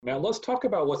Now let's talk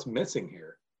about what's missing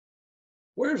here.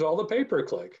 Where's all the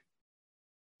pay-per-click?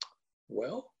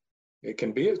 Well, it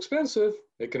can be expensive.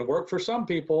 It can work for some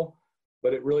people,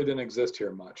 but it really didn't exist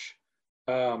here much.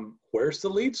 Where's the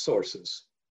lead sources?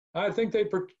 I think they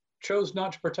chose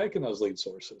not to partake in those lead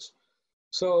sources.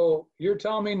 So you're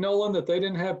telling me, Nolan, that they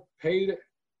didn't have paid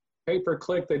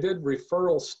pay-per-click, they did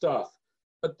referral stuff,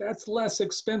 but that's less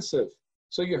expensive.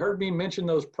 So you heard me mention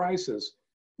those prices.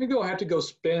 You go have to go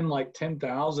spend like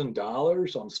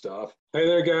 $10,000 on stuff. Hey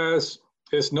there, guys.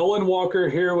 It's Nolan Walker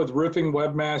here with Roofing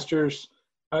Webmasters.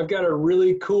 I've got a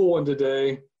really cool one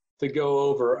today to go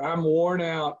over. I'm worn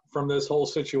out from this whole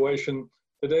situation.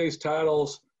 Today's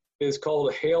titles is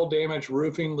called Hail Damage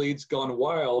Roofing Leads Gone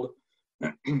Wild.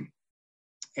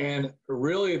 And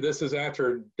really, this is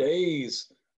after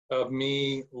days of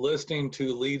me listening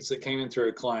to leads that came in through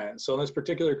a client. So in this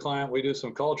particular client, we do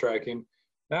some call tracking.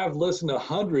 And I've listened to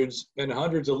hundreds and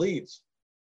hundreds of leads.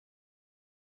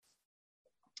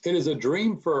 It is a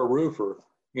dream for a roofer,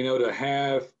 to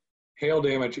have hail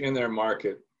damage in their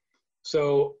market.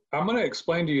 So I'm going to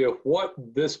explain to you what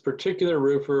this particular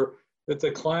roofer that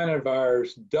the client of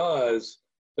ours does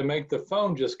to make the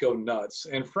phone just go nuts.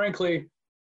 And frankly,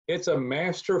 it's a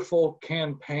masterful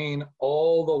campaign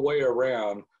all the way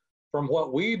around, from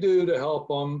what we do to help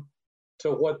them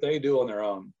to what they do on their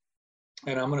own.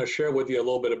 And I'm going to share with you a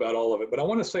little bit about all of it. But I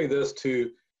want to say this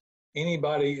to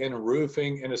anybody in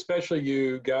roofing, and especially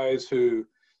you guys who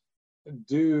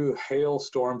do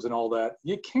hailstorms and all that.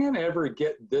 You can't ever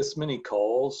get this many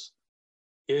calls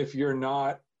if you're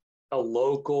not a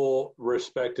local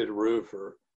respected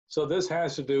roofer. So this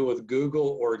has to do with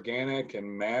Google organic and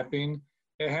mapping.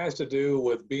 It has to do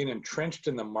with being entrenched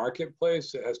in the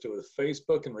marketplace. It has to do with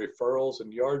Facebook and referrals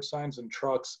and yard signs and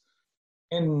trucks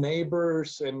and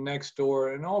neighbors and next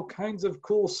door and all kinds of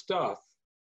cool stuff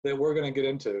that we're going to get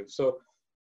into. So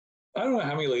I don't know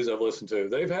how many leads I've listened to.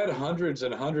 They've had hundreds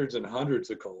and hundreds and hundreds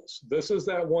of calls. This is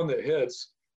that one that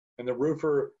hits and the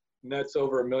roofer nets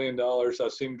over $1 million.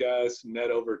 I've seen guys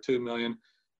net over 2 million.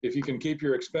 If you can keep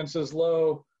your expenses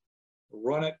low,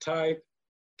 run it tight,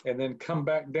 and then come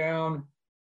back down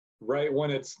right when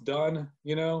it's done,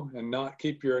 and not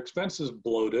keep your expenses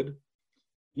bloated,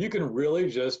 you can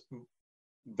really just,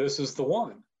 this is the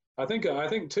one. I think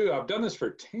too, I've done this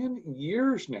for 10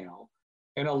 years now,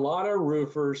 and a lot of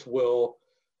roofers will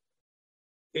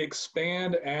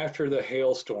expand after the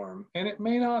hailstorm, and it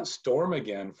may not storm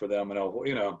again for them,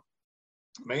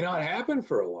 may not happen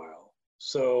for a while.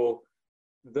 So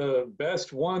the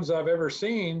best ones I've ever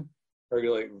seen are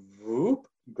like, whoop,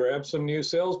 grab some new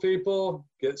salespeople,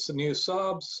 get some new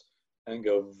subs, and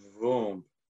go boom,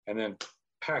 and then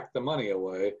pack the money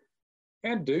away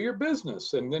and do your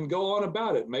business and then go on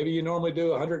about it. Maybe you normally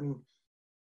do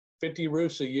 150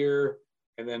 roofs a year,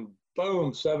 and then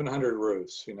boom, 700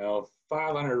 roofs,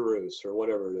 500 roofs or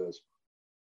whatever it is.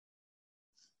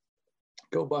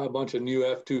 Go buy a bunch of new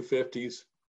F-250s,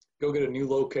 go get a new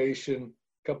location,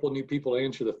 a couple of new people to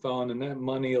answer the phone, and that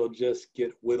money will just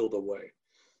get whittled away.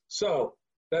 So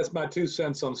that's my 2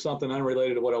 cents on something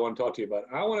unrelated to what I want to talk to you about.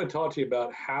 I want to talk to you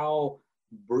about how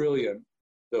brilliant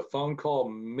the phone call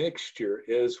mixture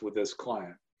is with this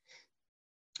client.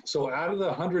 So out of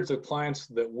the hundreds of clients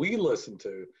that we listen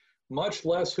to, much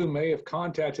less who may have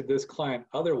contacted this client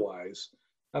otherwise,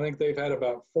 I think they've had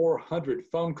about 400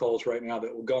 phone calls right now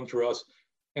that will go through us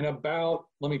in about,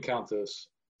 let me count this,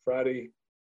 Friday,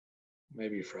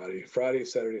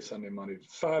 Saturday, Sunday, Monday,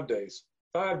 5 days.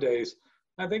 5 days.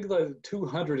 I think like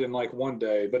 200 in like one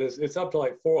day, but it's up to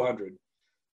like 400.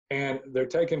 And they're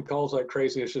taking calls like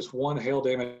crazy. It's just one hail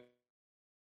damage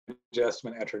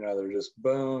estimate after another, just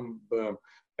boom, boom,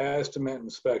 estimate,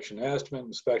 inspection, estimate,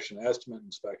 inspection, estimate,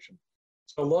 inspection.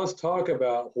 So let's talk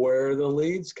about where the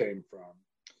leads came from.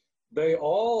 They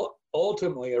all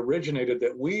ultimately originated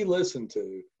that we listened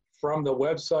to from the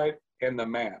website and the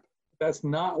map. That's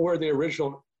not where the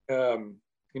original,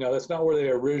 that's not where they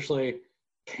originally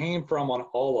came from on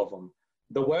all of them.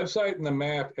 The website and the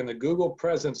map and the Google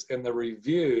presence and the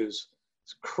reviews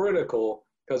is critical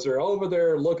because they're over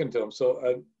there looking to them.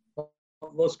 So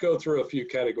let's go through a few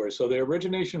categories. So the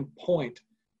origination point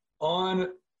on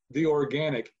the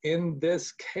organic in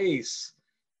this case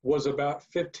was about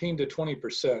 15 to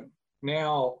 20%.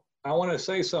 Now, I want to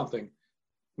say something.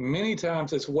 Many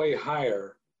times it's way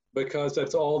higher because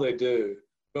that's all they do.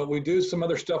 But we do some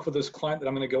other stuff with this client that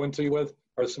I'm going to go into you with,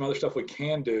 or some other stuff we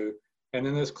can do. And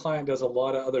then this client does a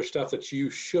lot of other stuff that you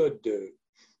should do.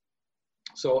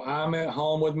 So I'm at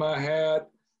home with my hat.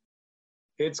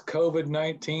 It's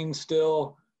COVID-19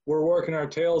 still. We're working our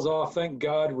tails off. Thank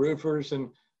God roofers and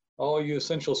all you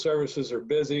essential services are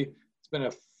busy. It's been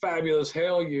a fabulous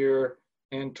hail year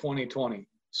in 2020.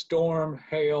 Storm,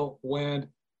 hail, wind,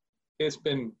 it's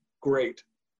been great.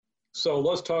 So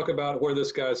let's talk about where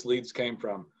this guy's leads came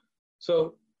from.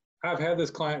 So I've had this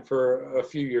client for a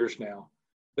few years now.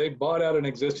 They bought out an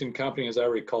existing company, as I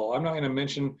recall. I'm not going to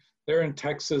mention, they're in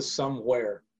Texas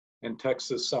somewhere,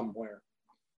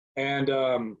 And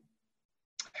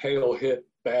hail hit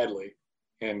badly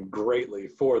and greatly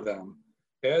for them.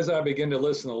 As I begin to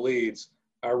listen to leads,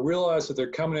 I realize that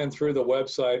they're coming in through the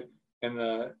website and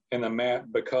the map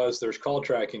because there's call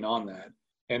tracking on that.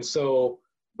 And so,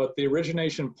 but the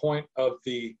origination point of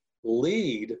the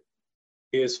lead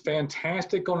is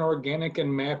fantastic on organic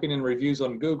and mapping and reviews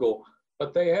on Google,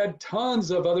 but they had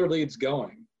tons of other leads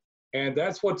going. And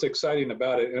that's what's exciting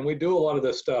about it. And we do a lot of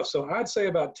this stuff. So I'd say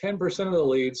about 10% of the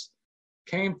leads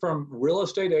came from real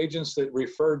estate agents that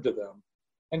referred to them.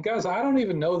 And guys, I don't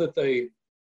even know that they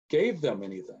gave them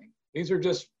anything. These are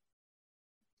just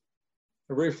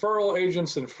referral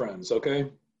agents and friends, okay?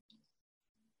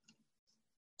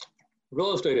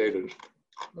 Real estate agents.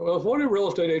 Well, what do real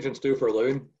estate agents do for a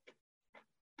living?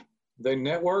 They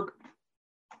network,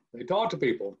 they talk to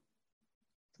people.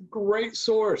 Great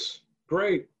source,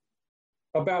 great.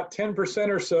 About 10%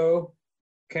 or so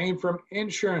came from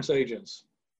insurance agents.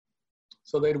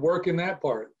 So they'd work in that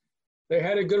part. They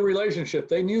had a good relationship.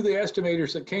 They knew the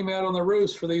estimators that came out on the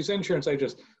roofs for these insurance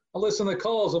agents. I listen to the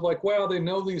calls of like, wow, they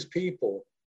know these people.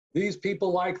 These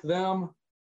people like them.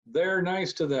 They're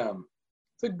nice to them.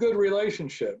 It's a good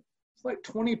relationship. It's like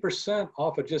 20%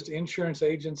 off of just insurance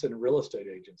agents and real estate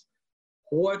agents.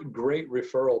 What great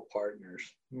referral partners.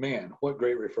 Man, what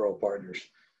great referral partners.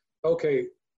 Okay,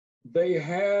 they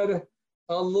had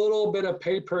a little bit of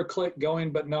pay-per-click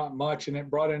going, but not much, and it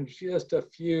brought in just a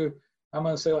few, I'm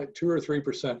going to say like 2 or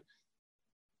 3%.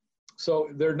 So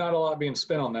there's not a lot being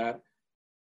spent on that,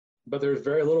 but there's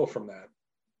very little from that.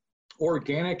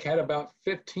 Organic had about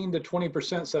 15 to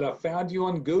 20% said, I found you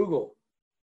on Google.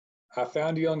 I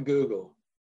found you on Google,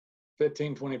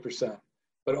 15, 20%.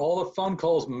 But all the phone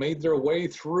calls made their way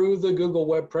through the Google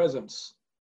web presence,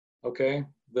 okay?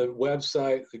 The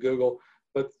website, the Google,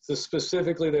 but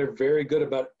specifically they're very good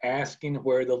about asking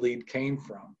where the lead came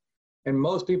from. And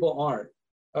most people aren't.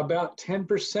 About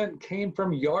 10% came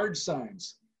from yard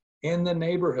signs in the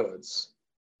neighborhoods.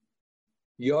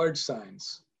 Yard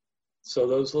signs. So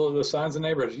those are the signs in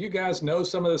neighborhoods. You guys know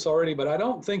some of this already, but I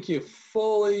don't think you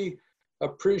fully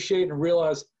appreciate and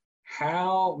realize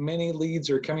how many leads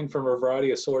are coming from a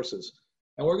variety of sources.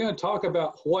 And we're going to talk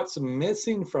about what's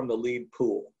missing from the lead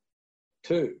pool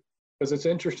too, because it's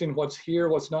interesting what's here,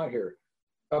 what's not here.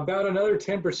 About another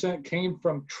 10% came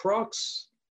from trucks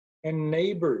and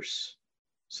neighbors.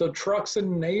 So trucks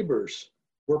and neighbors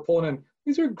were pulling in.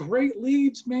 These are great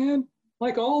leads, man.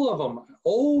 Like all of them,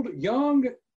 old, young,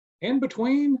 in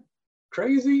between,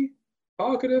 crazy,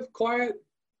 talkative, quiet.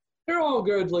 They're all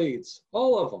good leads,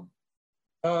 all of them.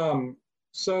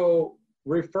 So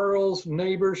referrals,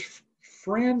 neighbors,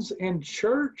 friends, and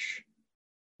church,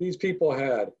 these people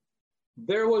had.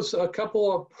 There was a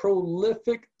couple of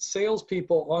prolific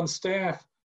salespeople on staff,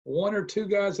 1 or 2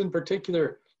 guys in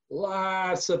particular.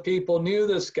 Lots of people knew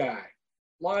this guy,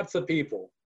 lots of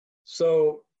people.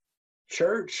 So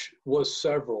church was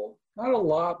several, not a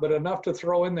lot, but enough to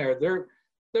throw in there.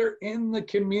 They're in the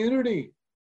community.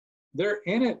 They're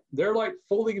in it. They're like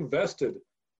fully vested.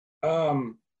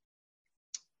 Gosh,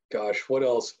 what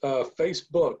else?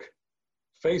 Facebook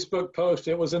post,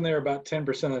 it was in there about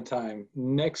 10% of the time.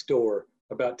 Nextdoor,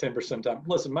 about 10% of the time.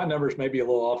 Listen, my numbers may be a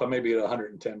little off. I may be at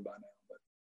 110 by now.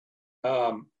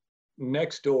 But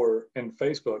Nextdoor and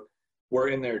Facebook were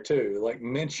in there too, like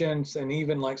mentions and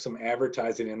even like some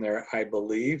advertising in there, I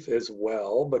believe, as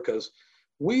well, because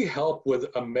we help with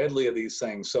a medley of these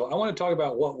things. So I want to talk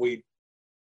about what we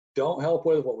don't help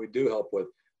with, what we do help with.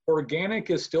 Organic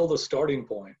is still the starting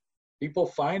point. People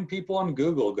find people on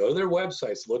Google, go to their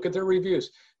websites, look at their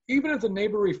reviews. Even if the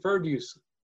neighbor referred you,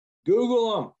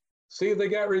 Google them, see if they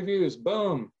got reviews.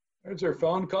 Boom, there's their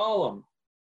phone, call them.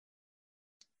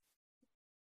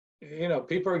 You know,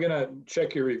 people are gonna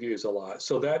check your reviews a lot.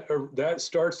 So that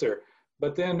starts there.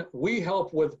 But then we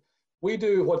help with, we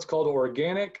do what's called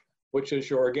organic, which is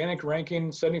your organic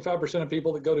ranking. 75% of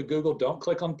people that go to Google don't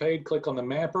click on paid, click on the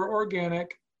map or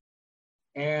organic.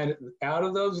 And out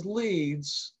of those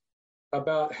leads,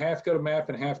 about half go to map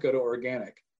and half go to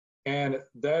organic. And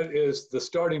that is the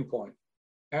starting point.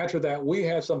 After that, we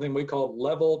have something we call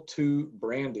level 2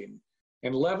 branding.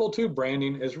 And level 2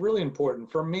 branding is really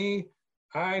important. For me,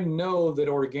 I know that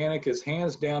organic is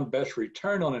hands down best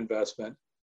return on investment.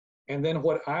 And then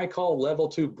what I call level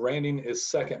 2 branding is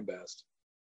second best.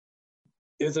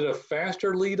 Is it a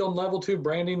faster lead on level 2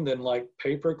 branding than like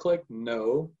pay-per-click?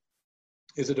 No.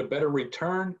 Is it a better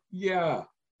return? Yeah,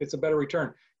 it's a better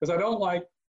return, because I don't like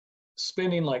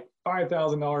spending like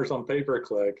 $5,000 on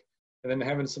pay-per-click and then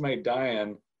having somebody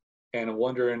dying and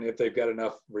wondering if they've got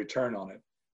enough return on it.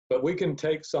 But we can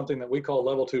take something that we call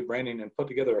level 2 branding and put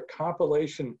together a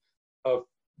compilation of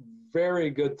very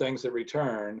good things that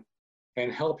return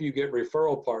and help you get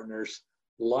referral partners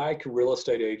like real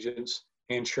estate agents,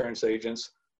 insurance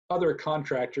agents, other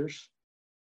contractors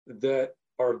that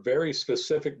are very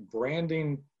specific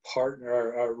branding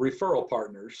partner, referral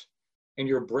partners, and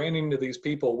you're branding to these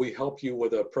people. We help you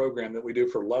with a program that we do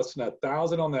for less than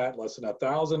 $1,000 on that, less than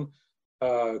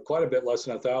 $1,000, quite a bit less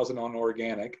than $1,000 on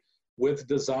organic, with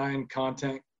design,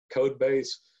 content, code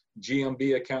base,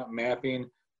 GMB account mapping,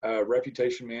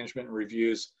 reputation management and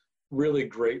reviews. Really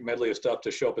great medley of stuff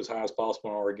to show up as high as possible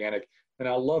on organic. And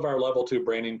I love our level 2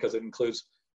 branding because it includes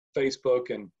Facebook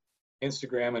and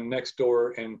Instagram and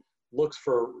Nextdoor, and looks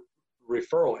for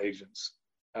referral agents.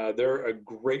 They're a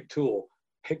great tool.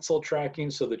 Pixel tracking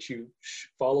so that you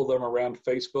follow them around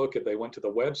Facebook if they went to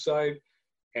the website.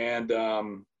 And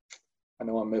I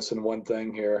know I'm missing one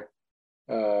thing here.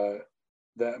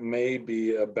 That may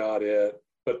be about it,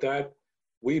 but that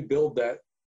we build that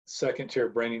second tier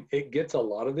branding. It gets a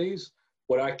lot of these.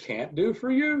 What I can't do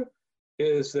for you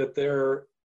is that they're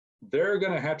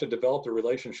going to have to develop the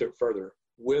relationship further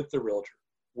with the realtor,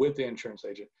 with the insurance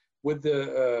agent, with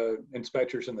the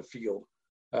inspectors in the field,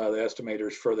 the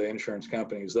estimators for the insurance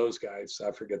companies, those guys.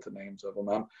 I forget the names of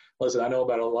them. Listen, I know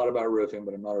a lot about roofing,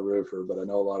 but I'm not a roofer, but I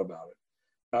know a lot about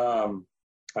it.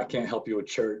 I can't help you with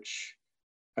church.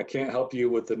 I can't help you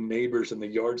with the neighbors and the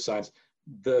yard signs.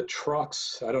 The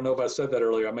trucks, I don't know if I said that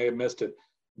earlier, I may have missed it.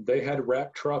 They had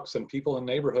wrapped trucks, and people in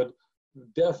the neighborhood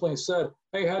definitely said,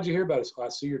 hey, how'd you hear about us? I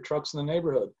see your trucks in the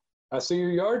neighborhood. I see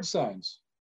your yard signs.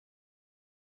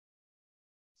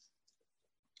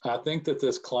 I think that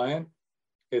this client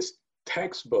is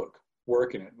textbook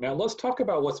working it. Now let's talk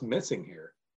about what's missing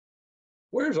here.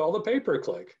 Where's all the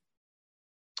pay-per-click?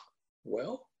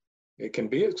 Well, it can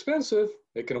be expensive.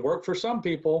 It can work for some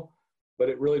people, but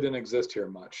it really didn't exist here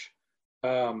much.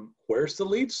 Where's the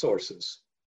lead sources?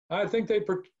 I think they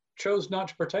chose not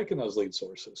to partake in those lead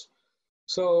sources.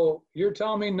 So you're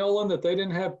telling me, Nolan, that they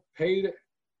didn't have paid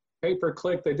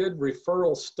pay-per-click, they did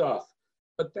referral stuff,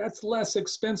 but that's less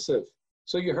expensive.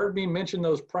 So you heard me mention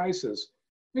those prices.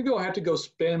 You go have to go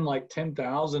spend like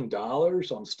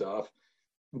 $10,000 on stuff.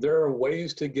 There are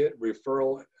ways to get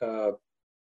referral,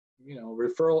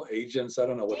 referral agents. I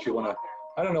don't know what you want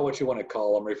to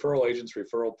call them. Referral agents,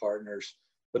 referral partners,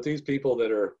 but these people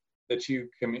that you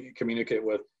communicate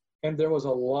with. And there was a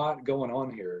lot going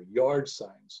on here. Yard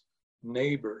signs,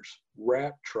 neighbors,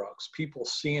 wrap trucks, people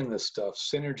seeing this stuff,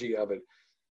 synergy of it,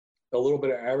 a little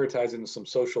bit of advertising, some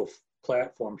social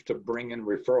platforms to bring in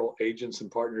referral agents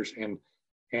and partners, and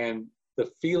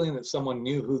the feeling that someone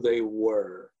knew who they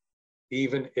were,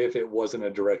 even if it wasn't a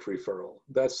direct referral.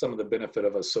 That's some of the benefit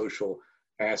of a social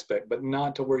aspect, but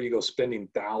not to where you go spending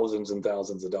thousands and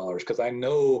thousands of dollars. Because I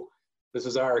know this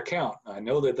is our account. I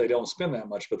know that they don't spend that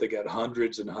much, but they get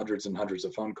hundreds and hundreds and hundreds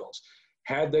of phone calls.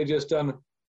 Had they just done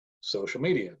social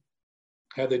media,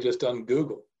 had they just done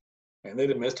Google, and they'd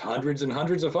have missed hundreds and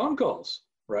hundreds of phone calls,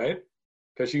 right?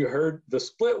 Because you heard the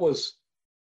split was,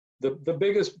 the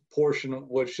biggest portion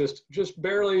was just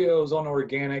barely, it was on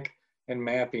organic and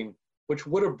mapping, which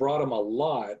would have brought them a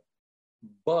lot,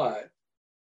 but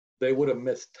they would have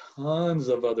missed tons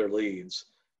of other leads.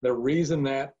 The reason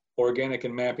that organic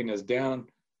and mapping is down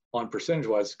on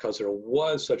percentage-wise is because there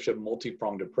was such a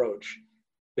multi-pronged approach.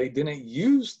 They didn't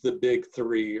use the big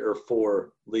 3 or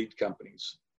 4 lead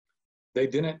companies. They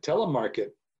didn't telemarket.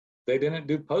 They didn't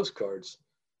do postcards.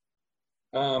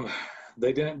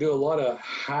 They didn't do a lot of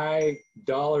high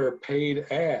dollar paid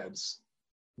ads.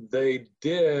 They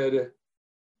did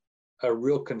a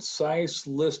real concise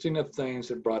listing of things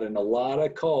that brought in a lot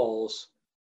of calls.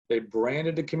 They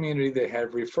branded the community. They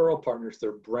had referral partners.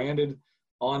 They're branded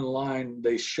online.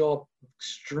 They show up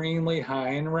extremely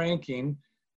high in ranking.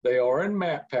 They are in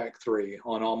MapPack 3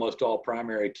 on almost all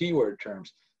primary keyword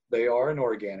terms. They are in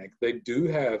organic. They do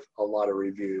have a lot of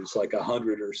reviews, like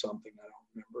 100 or something. I don't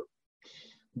remember.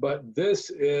 But this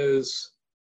is,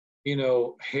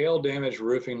 hail damage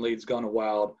roofing leads gone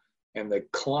wild, and the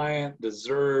client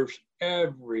deserves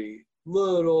every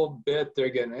little bit. They're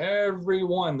getting every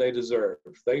one they deserve.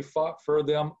 They fought for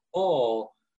them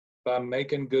all by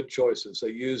making good choices.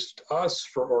 They used us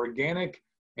for organic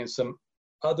and some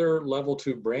other level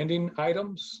 2 branding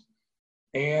items,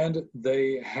 and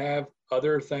they have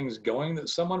other things going that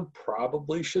someone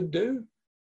probably should do.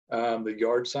 The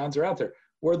yard signs are out there.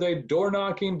 Were they door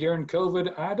knocking during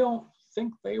COVID? I don't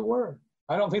think they were.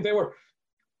 I don't think they were.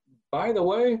 By the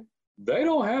way, they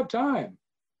don't have time.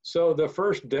 So the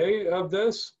first day of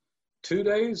this, 2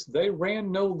 days, they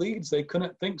ran no leads. They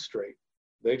couldn't think straight.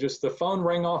 The phone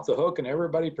rang off the hook and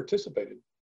everybody participated.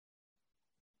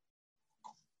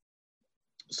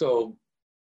 So,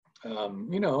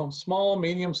 small,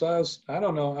 medium size, I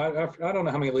don't know. I don't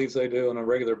know how many leads they do on a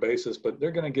regular basis, but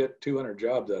they're going to get 200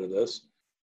 jobs out of this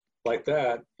like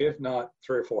that, if not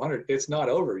 300 or 400. It's not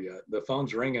over yet. The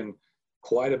phone's ringing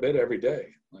quite a bit every day.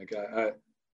 Like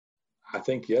I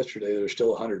think yesterday there were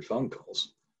still 100 phone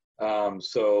calls.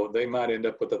 So they might end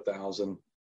up with 1,000.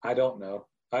 I don't know.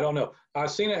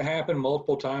 I've seen it happen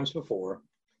multiple times before.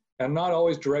 I'm not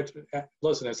always direct.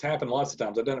 Listen, it's happened lots of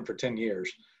times. I've done it for 10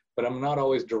 years, but I'm not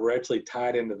always directly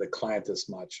tied into the client this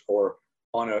much.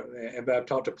 And I've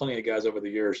talked to plenty of guys over the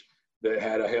years that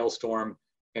had a hailstorm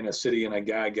in a city and a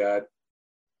guy got,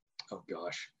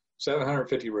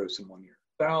 750 roofs in 1 year,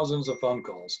 thousands of phone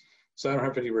calls,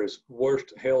 750 roofs,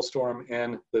 worst hailstorm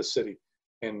in the city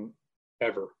in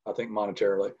ever, I think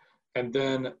monetarily. And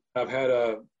then I've had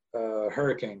a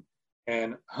hurricane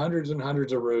and hundreds and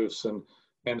hundreds of roofs.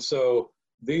 And so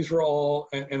these were all,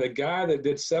 and the guy that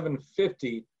did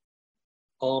 750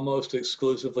 almost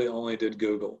exclusively only did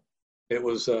Google. It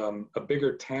was a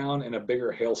bigger town and a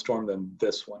bigger hailstorm than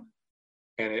this one.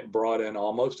 And it brought in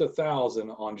almost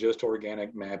 1,000 on just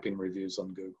organic mapping reviews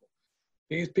on Google.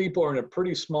 These people are in a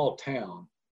pretty small town,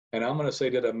 and I'm going to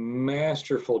say did a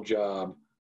masterful job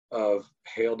of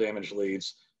hail damage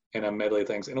leads and a medley of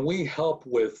things. And we help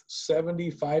with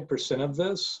 75% of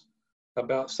this.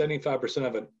 About 75%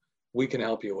 of it we can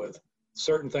help you with.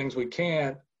 Certain things we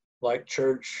can't, like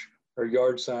church or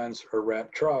yard signs or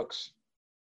wrapped trucks,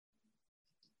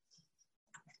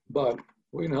 but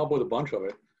we can help with a bunch of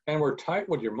it. And we're tight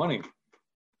with your money.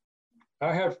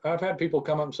 I've had people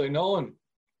come up and say, Nolan,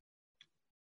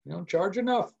 charge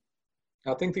enough.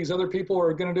 I think these other people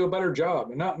are going to do a better job.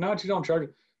 And not you don't charge.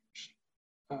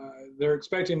 They're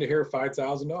expecting to hear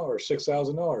 $5,000,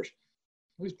 $6,000.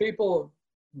 These people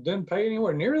didn't pay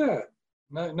anywhere near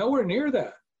that. Nowhere near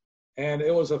that. And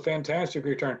it was a fantastic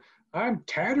return. I'm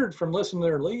tattered from listening to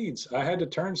their leads. I had to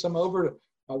turn some over to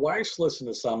my wife's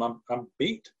listening to some. I'm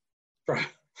beat from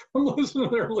listening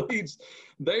to their leads.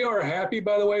 They are happy,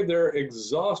 by the way. They're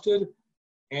exhausted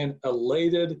and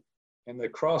elated, and the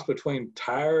cross between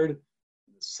tired,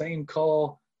 the same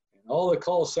call, and all the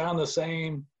calls sound the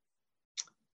same.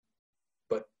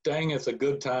 But dang, it's a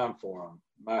good time for them.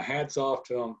 My hat's off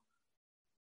to them.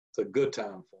 It's a good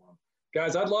time for them.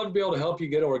 Guys, I'd love to be able to help you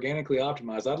get organically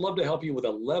optimized. I'd love to help you with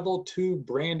a level 2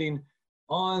 branding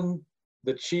on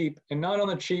the cheap, and not on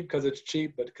the cheap because it's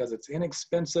cheap, but because it's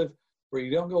inexpensive, where you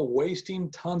don't go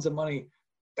wasting tons of money,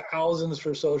 thousands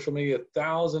for social media,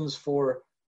 thousands for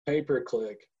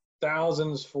pay-per-click,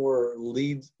 thousands for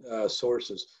lead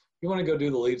sources. You want to go do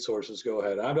the lead sources, go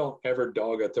ahead. I don't ever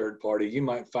dog a third party. You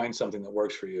might find something that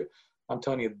works for you. I'm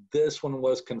telling you, this one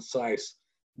was concise.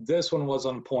 This one was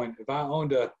on point. If I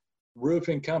owned a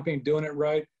roofing company doing it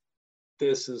right,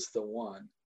 this is the one.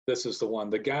 This is the one.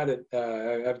 The guy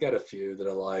that, I've got a few that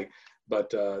I like, but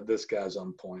this guy's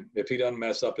on point. If he doesn't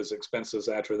mess up his expenses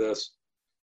after this,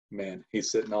 man,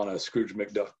 he's sitting on a Scrooge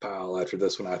McDuck pile after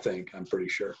this one, I think. I'm pretty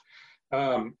sure.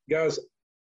 Guys,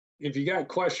 if you got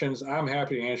questions, I'm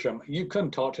happy to answer them. You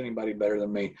couldn't talk to anybody better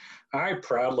than me. I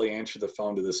proudly answer the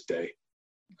phone to this day.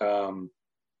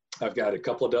 I've got a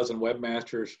couple of dozen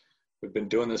webmasters. We've been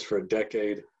doing this for a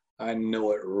decade. I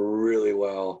know it really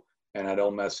well, and I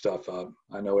don't mess stuff up.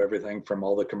 I know everything from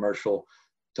all the commercial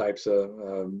types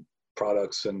of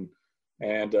products and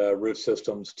roof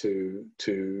systems to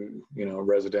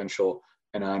residential,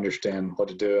 and I understand what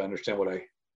to do. I understand what I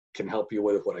can help you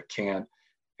with, what I can't,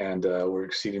 and we're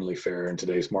exceedingly fair in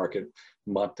today's market,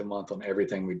 month to month on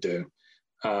everything we do.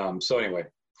 So anyway,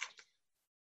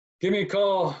 give me a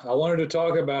call. I wanted to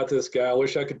talk about this guy. I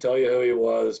wish I could tell you who he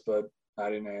was, but I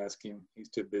didn't ask him. He's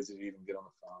too busy to even get on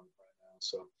the phone right now.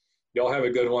 So y'all have a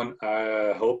good one.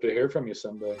 I hope to hear from you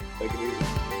someday. Take it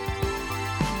easy.